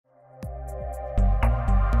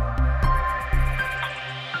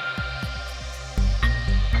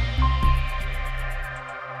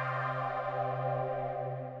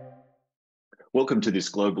Welcome to this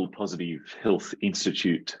Global Positive Health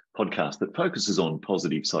Institute podcast that focuses on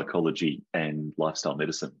positive psychology and lifestyle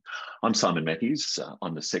medicine. I'm Simon Matthews.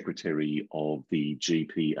 I'm the Secretary of the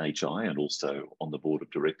GPHI and also on the Board of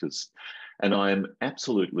Directors. And I am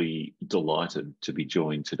absolutely delighted to be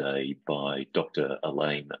joined today by Dr.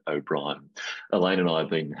 Elaine O'Brien. Elaine and I have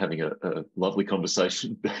been having a lovely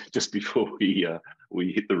conversation just before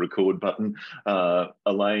we hit the record button.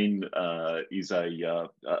 Elaine is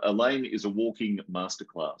a walking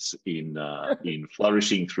masterclass in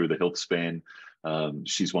flourishing through the health span.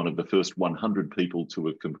 She's one of the first 100 people to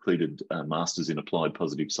have completed a Masters in Applied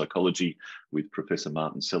Positive Psychology with Professor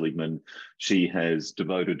Martin Seligman. She has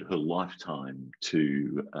devoted her lifetime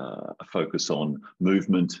to a focus on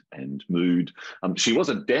movement and mood. She was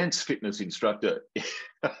a dance fitness instructor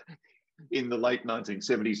in the late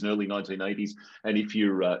 1970s and early 1980s, and if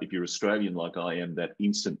you're Australian like I am, that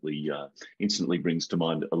instantly brings to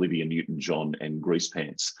mind Olivia Newton-John and Grease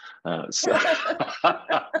Pants. So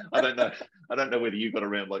I don't know whether you got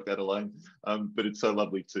around like that, Elaine, but it's so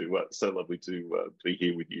lovely to be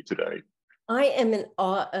here with you today. I am in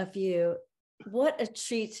awe of you. What a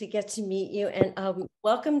treat to get to meet you, and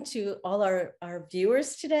welcome to all our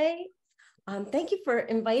viewers today. Thank you for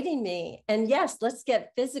inviting me. And yes, let's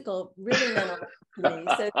get physical, really mental today.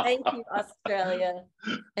 So thank you, Australia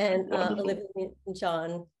and Olivia and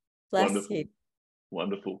John. Bless you.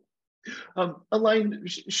 Wonderful. Elaine,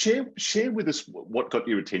 share with us what got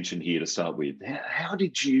your attention here to start with. How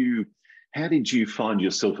did you find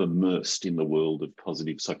yourself immersed in the world of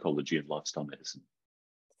positive psychology and lifestyle medicine?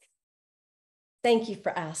 Thank you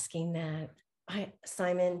for asking that,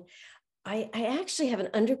 Simon. I actually have an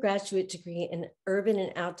undergraduate degree in urban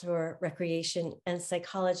and outdoor recreation and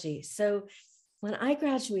psychology. So when I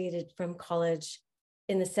graduated from college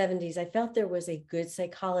in the 70s, I felt there was a good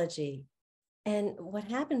psychology. And what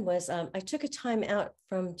happened was I took a time out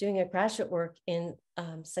from doing a graduate work in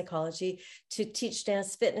psychology to teach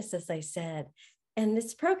dance fitness, as I said. And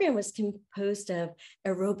this program was composed of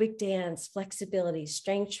aerobic dance, flexibility,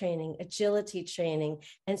 strength training, agility training,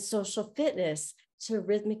 and social fitness to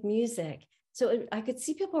rhythmic music. So I could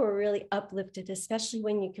see people were really uplifted, especially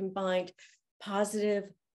when you combined positive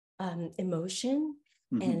emotion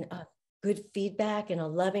and good feedback and a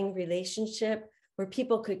loving relationship where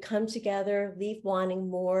people could come together, leave wanting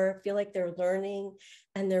more, feel like they're learning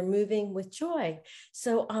and they're moving with joy.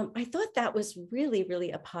 So I thought that was really,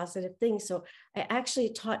 really a positive thing. So I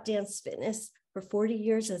actually taught dance fitness for 40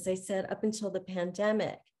 years, as I said, up until the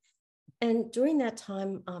pandemic. And during that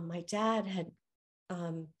time, my dad had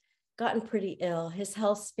gotten pretty ill. His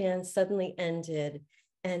health span suddenly ended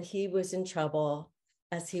and he was in trouble,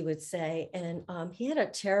 as he would say. And he had a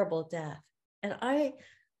terrible death. And I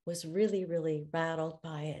was really, really rattled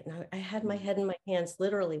by it. And I had my head in my hands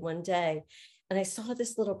literally one day. And I saw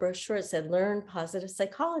this little brochure that said, Learn Positive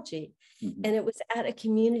Psychology. And it was at a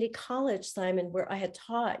community college, Simon, where I had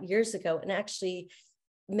taught years ago and actually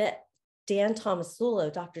met Dr. Dan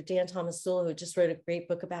Tomasullo, who just wrote a great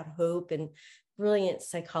book about hope and brilliant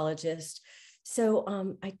psychologist.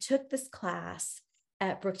 So I took this class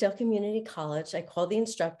at Brookdale Community College. I called the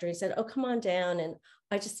instructor. He said, "Oh, come on down." And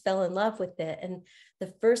I just fell in love with it. And the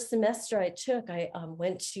first semester I took, I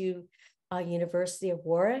went to University of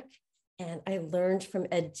Warwick, and I learned from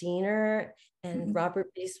Ed Diener and Robert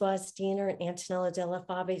Biswas Diener and Antonella Della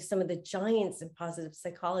Fave, some of the giants in positive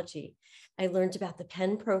psychology. I learned about the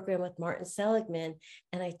Penn program with Martin Seligman,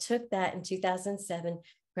 and I took that in 2007,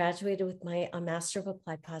 graduated with my Master of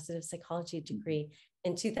Applied Positive Psychology degree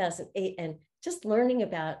in 2008, and just learning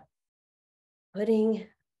about putting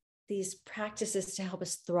these practices to help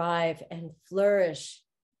us thrive and flourish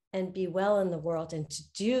and be well in the world and to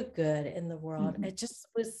do good in the world. It just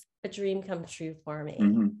was a dream come true for me.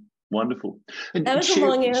 Wonderful. And that was a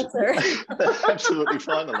long answer. Absolutely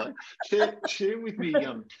fine, Elaine. Share with me.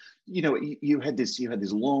 You had this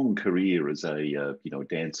long career as a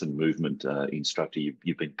dance and movement instructor.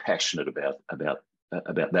 You've been passionate about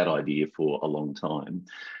that idea for a long time,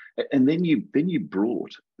 and then you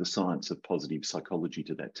brought the science of positive psychology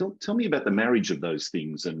to that. Tell me about the marriage of those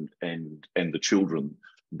things and the children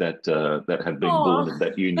that have been born of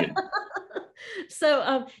that union.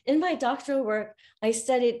 So in my doctoral work, I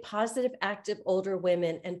studied positive, active older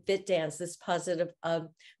women and fit dance, this positive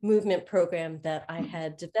movement program that I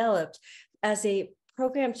had developed as a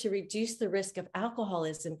program to reduce the risk of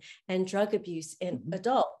alcoholism and drug abuse in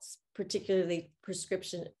adults, particularly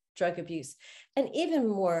prescription drug abuse. And even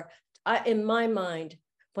more, in my mind,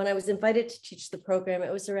 when I was invited to teach the program,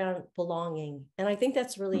 it was around belonging. And I think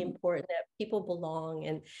that's really important, that people belong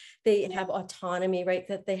and they have autonomy, right?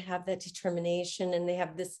 That they have that determination and they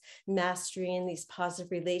have this mastery and these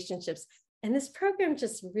positive relationships. And this program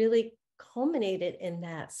just really culminated in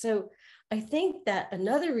that. So I think that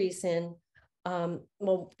another reason,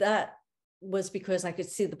 well, that was because I could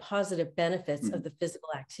see the positive benefits of the physical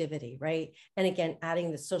activity, right? And again,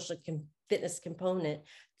 adding the social fitness component.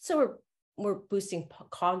 So we're boosting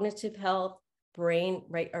cognitive health, brain,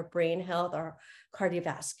 right? Our brain health, our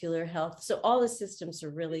cardiovascular health. So all the systems are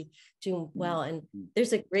really doing well. And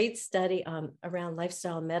there's a great study around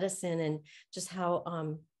lifestyle medicine and just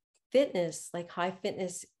how fitness, like high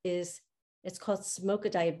fitness is, it's called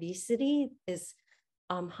smokediabesity, is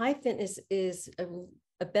high fitness is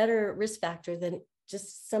a better risk factor than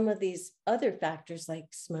just some of these other factors like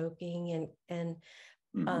smoking and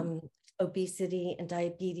obesity and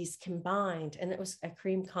diabetes combined. And it was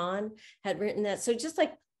Karim Khan had written that. So just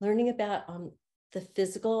like learning about the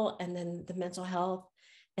physical and then the mental health.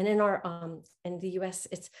 And in our in the US,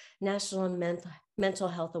 it's National Mental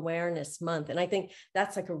Health Awareness Month. And I think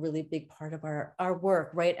that's like a really big part of our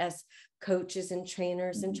work, right? As coaches and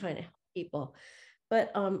trainers and trying to help people.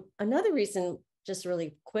 But another reason, just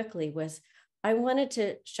really quickly, was I wanted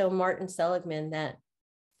to show Martin Seligman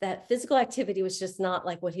that physical activity was just not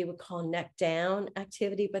like what he would call neck down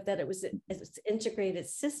activity, but that it was an integrated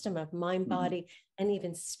system of mind, body, and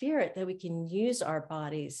even spirit, that we can use our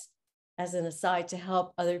bodies as an aside to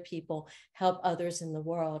help other people, help others in the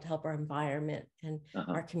world, help our environment and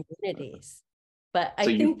our communities. But I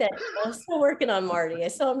think that I'm still working on Marty. I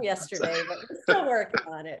saw him yesterday, but we're still working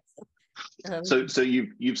on it. So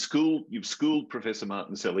you've schooled Professor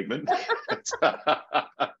Martin Seligman.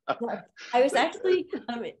 I was actually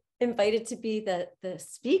invited to be the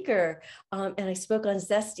speaker, and I spoke on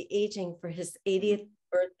zesty aging for his 80th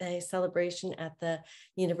birthday celebration at the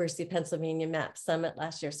University of Pennsylvania MAP Summit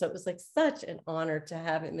last year. So it was like such an honor to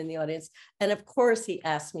have him in the audience. And of course, he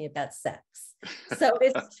asked me about sex. So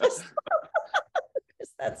it's just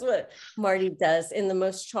that's what Marty does in the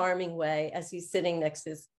most charming way as he's sitting next to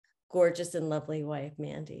his gorgeous and lovely wife,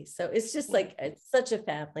 Mandy. So it's just like, it's such a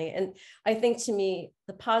family. And I think to me,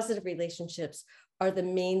 the positive relationships are the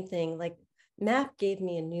main thing. Like MAP gave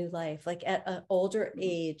me a new life. Like at an older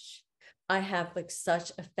age, I have like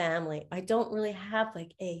such a family. I don't really have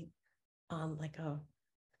like a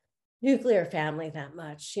nuclear family that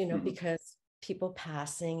much, you know, because people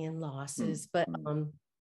passing and losses, but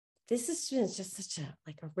this has been just such a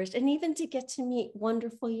rich, and even to get to meet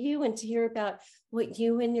wonderful you and to hear about what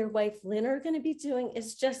you and your wife Lynn are going to be doing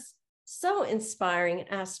is just so inspiring and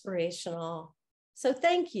aspirational. So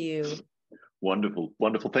thank you.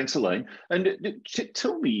 Wonderful. Thanks, Elaine. And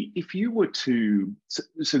tell me, if you were to,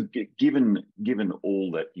 given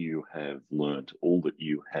all that you have learned, all that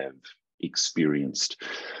you have experienced,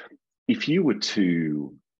 if you were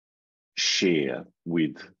to share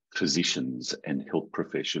with physicians and health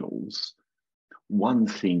professionals one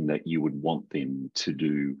thing that you would want them to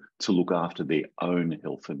do to look after their own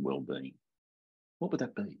health and well-being, what would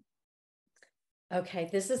that be? Okay,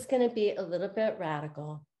 this is going to be a little bit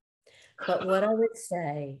radical, but what I would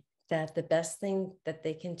say that the best thing that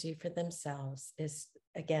they can do for themselves is,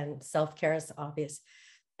 again, self-care is obvious,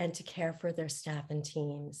 and to care for their staff and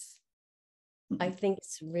teams. I think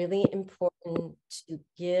it's really important to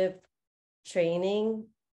give training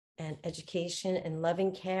and education and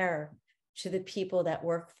loving care to the people that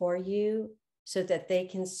work for you so that they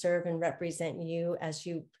can serve and represent you as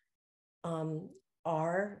you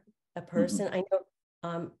are a person. I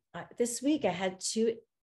know this week I had 2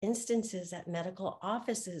 instances at medical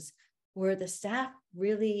offices where the staff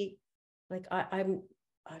really, like I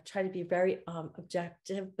try to be very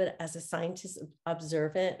objective, but as a scientist,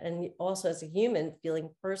 observant, and also as a human feeling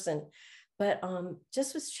person, but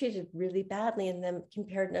just was treated really badly, and then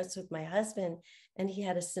compared notes with my husband, and he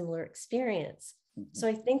had a similar experience. So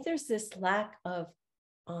I think there's this lack of,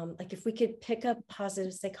 like if we could pick up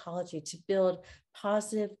positive psychology to build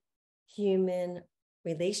positive human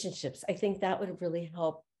relationships, I think that would really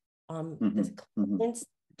help the clients,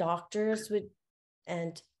 doctors would,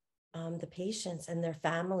 and the patients and their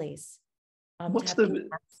families to have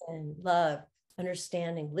compassion, love,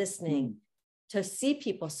 understanding, listening, to see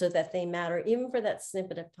people so that they matter, even for that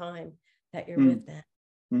snippet of time that you're with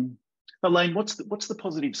them. Elaine, what's the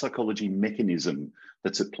positive psychology mechanism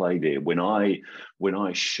that's at play there when I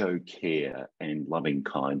show care and loving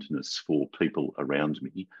kindness for people around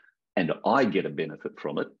me, and I get a benefit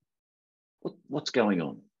from it? What's going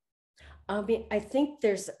on? I mean, I think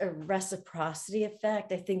there's a reciprocity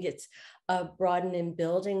effect. I think it's broaden and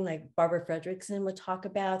building, like Barbara Fredrickson would talk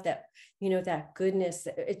about that, that goodness.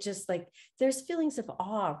 It just like there's feelings of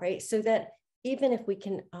awe, right? So that even if we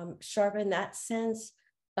can sharpen that sense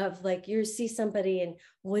of like you see somebody and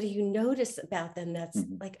what do you notice about them that's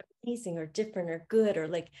like amazing or different or good or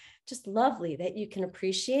like just lovely that you can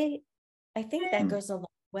appreciate. I think that goes a long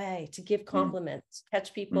way to give compliments,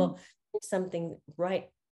 catch people doing something right,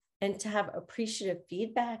 and to have appreciative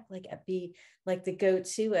feedback, like be like the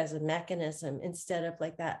go-to as a mechanism instead of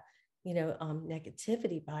like that,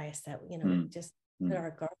 negativity bias that, we just put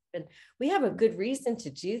our guard. And we have a good reason to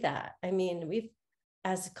do that. I mean, we've,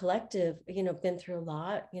 as a collective, been through a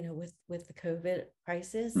lot, with the COVID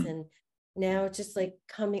crisis, and now just like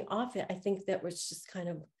coming off it, I think that was just kind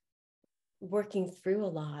of working through a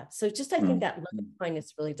lot. So just, I think that loving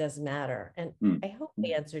kindness really does matter. And I hope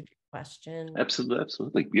we answered your question. Absolutely,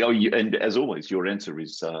 absolutely. And as always, your answer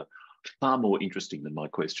is far more interesting than my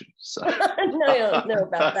question. So. No, I don't know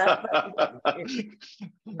about that.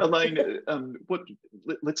 Elaine,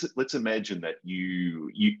 let's imagine that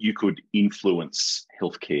you could influence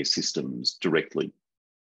healthcare systems directly.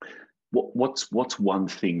 What's one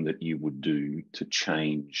thing that you would do to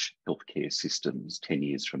change healthcare systems 10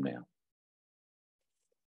 years from now?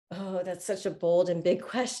 Oh, that's such a bold and big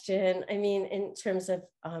question. I mean, in terms of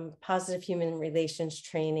positive human relations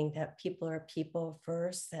training, that people are people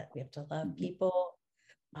first, that we have to love people.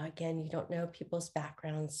 Again, you don't know people's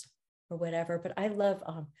backgrounds or whatever, but I love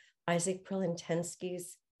Isaac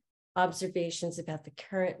Perlin-Tensky's observations about the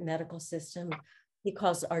current medical system. He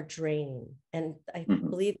calls our drain. And I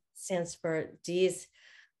believe it stands for D's,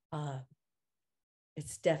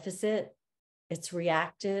 it's deficit, it's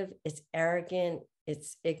reactive, it's arrogant,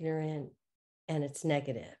 it's ignorant, and it's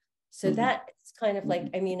negative. So that's kind of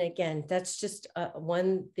like, I mean, again, that's just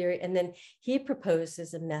one theory. And then he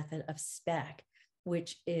proposes a method of SPEC,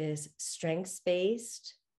 which is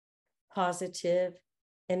strengths-based, positive,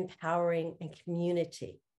 empowering, and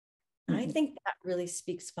community. And I think that really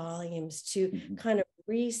speaks volumes to kind of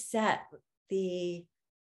reset the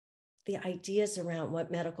ideas around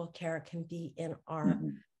what medical care can be in our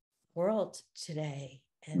world today.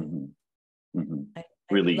 And I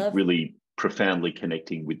really profoundly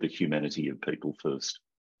connecting with the humanity of people first.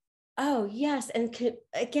 Oh, yes. And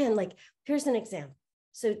again, like, here's an example.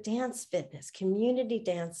 So dance fitness, community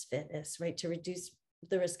dance fitness, right, to reduce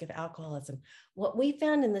the risk of alcoholism. What we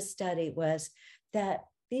found in the study was that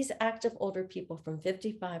these active older people from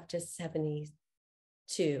 55 to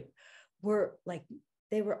 72 were like,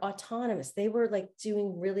 they were autonomous. They were like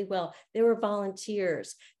doing really well. They were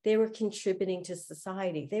volunteers. They were contributing to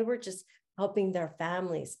society. They were just helping their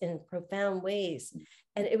families in profound ways.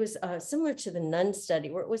 And it was similar to the nun study,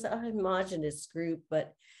 where it was a homogenous group,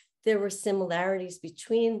 but there were similarities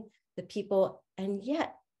between the people, and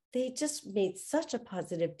yet they just made such a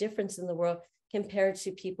positive difference in the world compared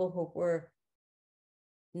to people who were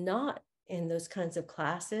not in those kinds of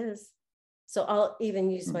classes. So I'll even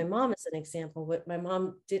use my mom as an example. What my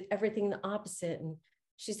mom did everything the opposite, and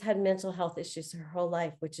she's had mental health issues her whole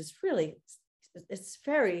life, which is really, it's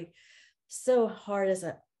very, so hard as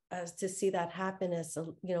to see that happen as a,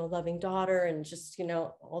 loving daughter, and just,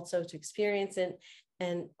 also to experience it.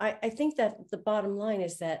 And I think that the bottom line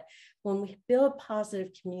is that when we build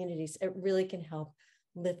positive communities, it really can help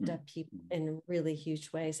lift up people in really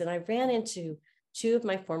huge ways. And I ran into two of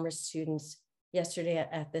my former students yesterday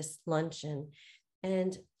at this luncheon,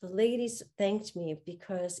 and the ladies thanked me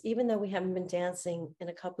because even though we haven't been dancing in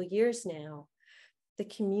a couple of years now, the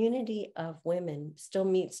community of women still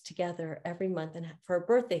meets together every month and for a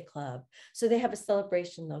birthday club. So they have a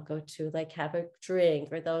celebration they'll go to, like have a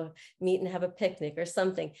drink, or they'll meet and have a picnic or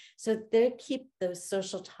something. So they keep those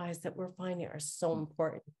social ties that we're finding are so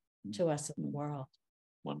important to us in the world.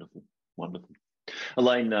 Wonderful, wonderful.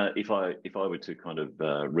 Elaine, if I were to kind of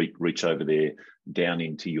reach over there down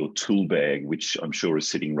into your tool bag, which I'm sure is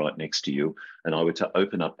sitting right next to you, and I were to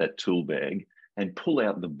open up that tool bag and pull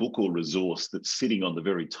out the book or resource that's sitting on the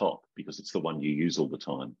very top, because it's the one you use all the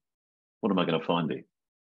time, what am I going to find there?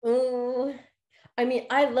 I mean,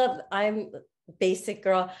 I'm a basic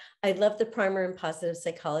girl. I love the primer in positive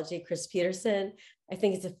psychology, Chris Peterson. I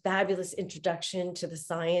think it's a fabulous introduction to the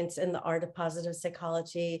science and the art of positive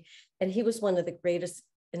psychology. And he was one of the greatest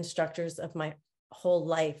instructors of my whole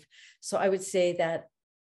life. So I would say that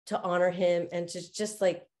to honor him and to just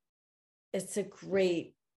like, it's a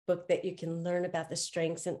great book that you can learn about the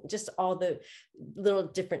strengths and just all the little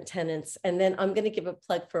different tenets. And then I'm going to give a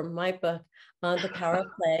plug for my book, The Power of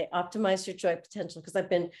Play, Optimize Your Joy Potential, because I've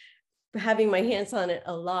been having my hands on it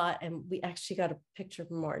a lot. And we actually got a picture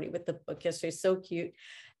of Marty with the book yesterday. So cute.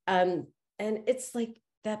 And it's like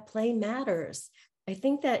that play matters. I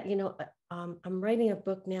think that, I'm writing a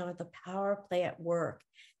book now, The Power of Play at Work.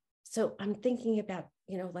 So I'm thinking about,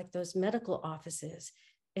 like those medical offices.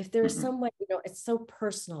 If there's some way, it's so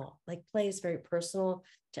personal, like play is very personal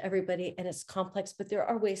to everybody and it's complex, but there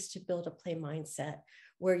are ways to build a play mindset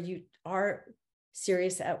where you are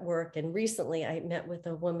serious at work. And recently I met with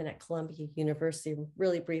a woman at Columbia University,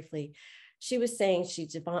 really briefly. She was saying she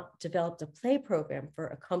developed a play program for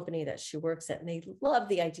a company that she works at, and they love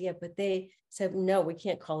the idea, but they said, no, we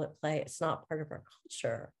can't call it play. It's not part of our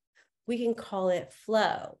culture. We can call it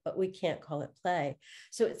flow, but we can't call it play.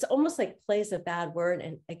 So it's almost like play is a bad word.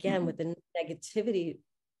 And again, with the negativity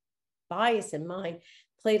bias in mind,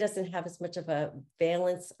 play doesn't have as much of a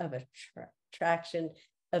valence of attraction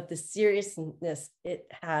of the seriousness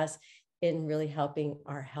it has in really helping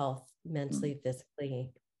our health mentally,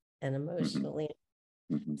 physically, and emotionally.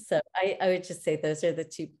 So I would just say those are the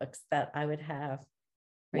two books that I would have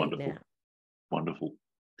right now. Wonderful.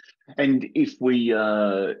 And if we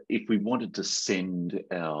wanted to send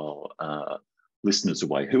our listeners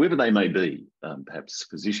away, whoever they may be, perhaps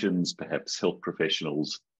physicians, perhaps health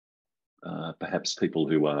professionals, perhaps people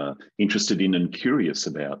who are interested in and curious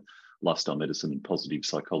about lifestyle medicine and positive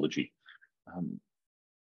psychology,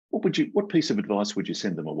 what piece of advice would you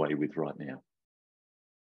send them away with right now?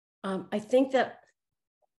 I think that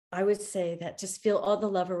I would say that just feel all the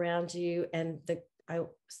love around you, and I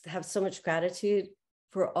have so much gratitude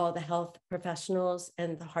for all the health professionals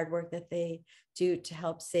and the hard work that they do to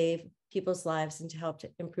help save people's lives and to help to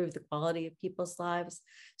improve the quality of people's lives.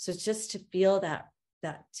 So just to feel that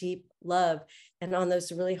deep love, and on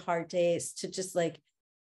those really hard days to just like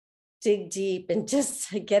dig deep and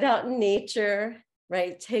just get out in nature,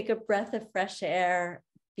 right? Take a breath of fresh air,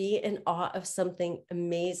 be in awe of something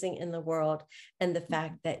amazing in the world and the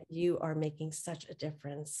fact that you are making such a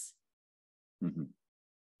difference.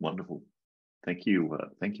 Wonderful. Thank you,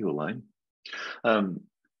 Elaine.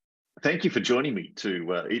 Thank you for joining me too.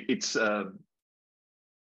 It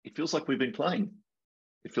feels like we've been playing.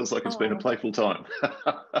 It feels like it's been a playful time.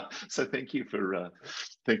 So thank you for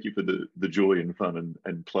the joy and fun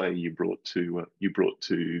and play you brought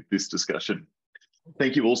to this discussion.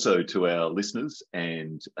 Thank you also to our listeners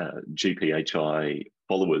and GPHI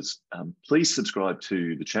followers. Please subscribe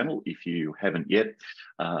to the channel if you haven't yet,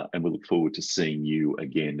 and we look forward to seeing you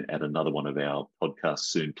again at another one of our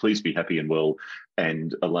podcasts soon. Please be happy and well.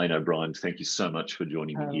 And Elaine O'Brien, thank you so much for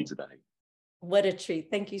joining me here today. What a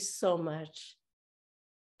treat. Thank you so much.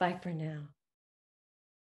 Bye for now.